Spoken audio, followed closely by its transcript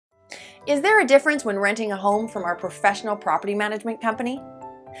Is there a difference when renting a home from our professional property management company?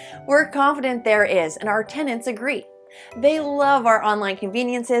 We're confident there is, and our tenants agree. They love our online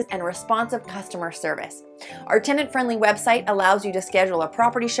conveniences and responsive customer service. Our tenant-friendly website allows you to schedule a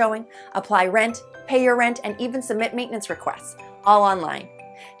property showing, apply rent, pay your rent, and even submit maintenance requests, all online.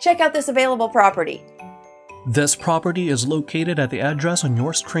 Check out this available property. This property is located at the address on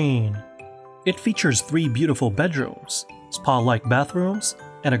your screen. It features 3 beautiful bedrooms, spa-like bathrooms,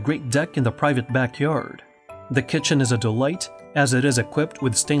 and a great deck in the private backyard. The kitchen is a delight as it is equipped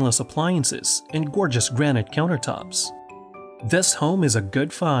with stainless appliances and gorgeous granite countertops. This home is a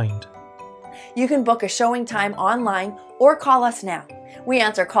good find. You can book a showing time online or call us now. We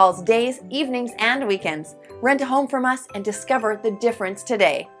answer calls days, evenings, and weekends. Rent a home from us and discover the difference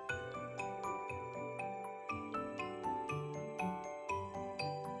today.